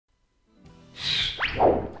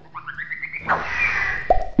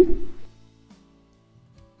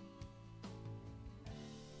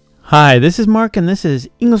Hi, this is Mark and this is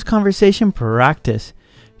English Conversation Practice.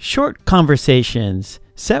 Short Conversations,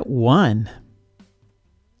 Set 1.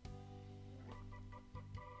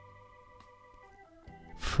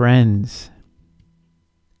 Friends.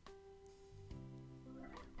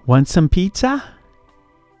 Want some pizza?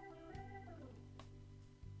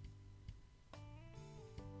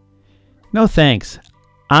 No thanks.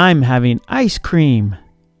 I'm having ice cream.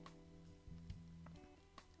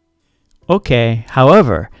 Okay,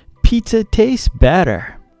 however, pizza tastes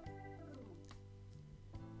better.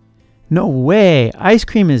 No way, ice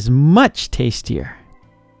cream is much tastier.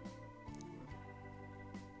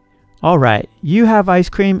 All right, you have ice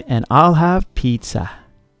cream and I'll have pizza.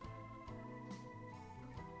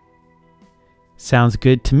 Sounds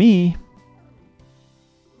good to me.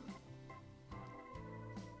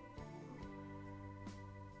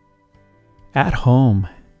 At home.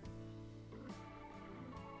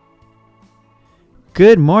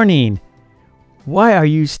 Good morning. Why are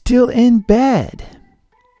you still in bed?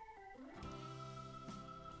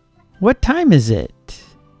 What time is it?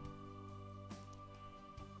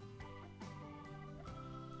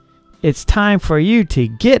 It's time for you to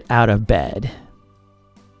get out of bed.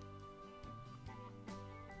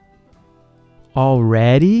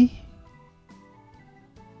 Already?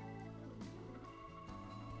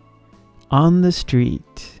 On the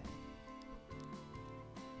street.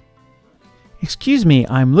 Excuse me,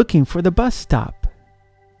 I'm looking for the bus stop.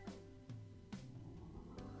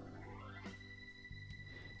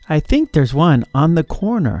 I think there's one on the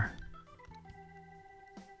corner.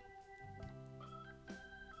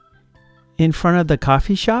 In front of the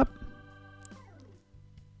coffee shop?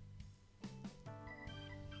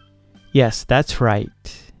 Yes, that's right.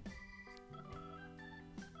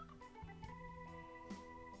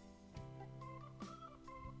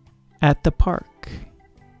 At the park.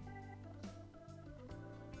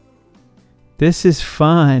 This is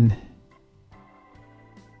fun.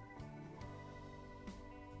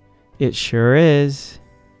 It sure is.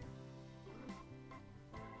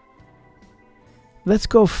 Let's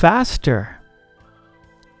go faster.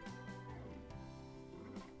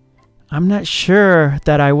 I'm not sure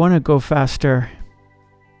that I want to go faster.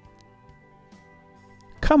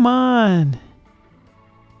 Come on.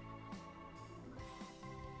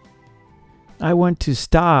 I want to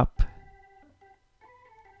stop.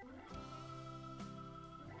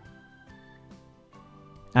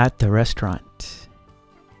 At the restaurant.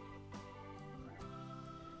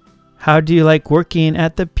 How do you like working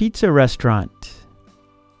at the pizza restaurant?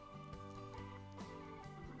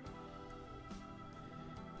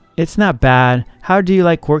 It's not bad. How do you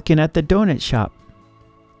like working at the donut shop?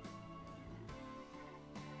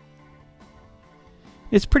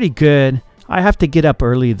 It's pretty good. I have to get up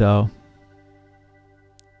early though.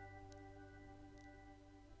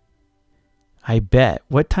 I bet.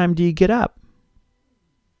 What time do you get up?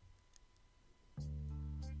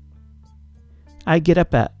 I get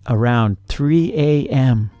up at around 3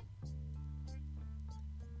 a.m.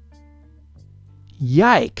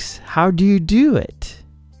 Yikes! How do you do it?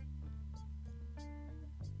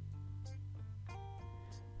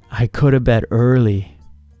 I go to bed early.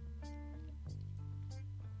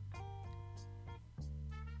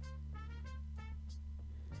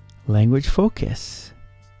 Language focus.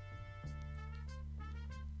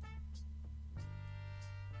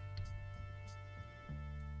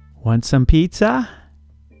 Want some pizza?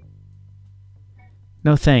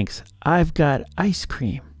 No thanks. I've got ice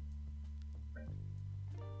cream.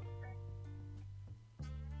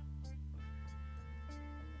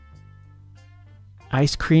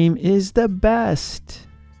 Ice cream is the best.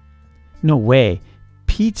 No way.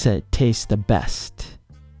 Pizza tastes the best.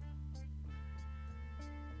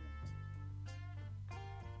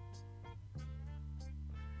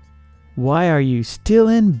 Why are you still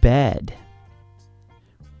in bed?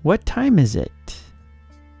 What time is it?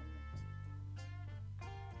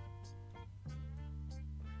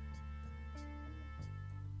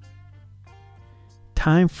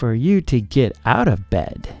 Time for you to get out of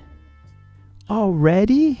bed.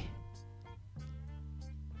 Already?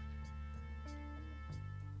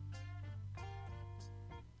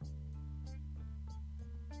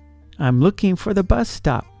 I'm looking for the bus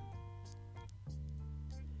stop.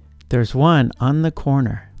 There's one on the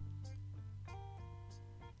corner.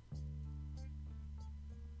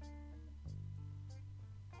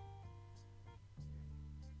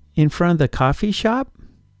 In front of the coffee shop?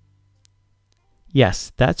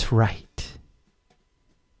 Yes, that's right.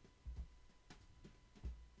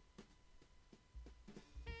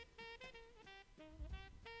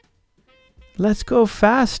 Let's go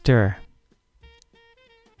faster.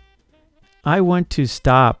 I want to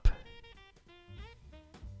stop.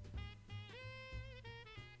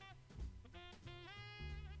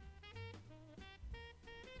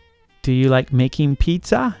 Do you like making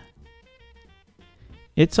pizza?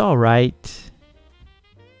 It's all right.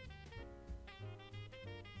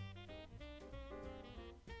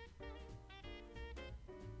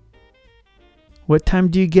 What time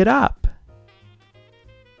do you get up?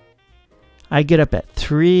 I get up at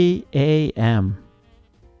 3 a.m.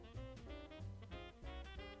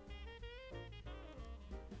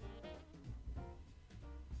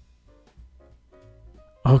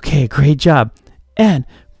 Okay, great job. And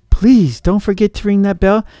please don't forget to ring that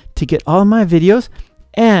bell to get all of my videos.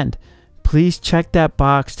 And please check that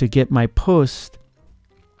box to get my posts,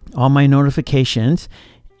 all my notifications.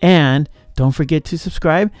 And don't forget to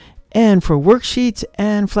subscribe. And for worksheets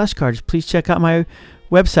and flashcards, please check out my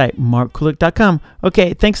website, markkulek.com.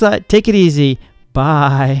 Okay, thanks a lot. Take it easy.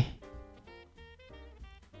 Bye.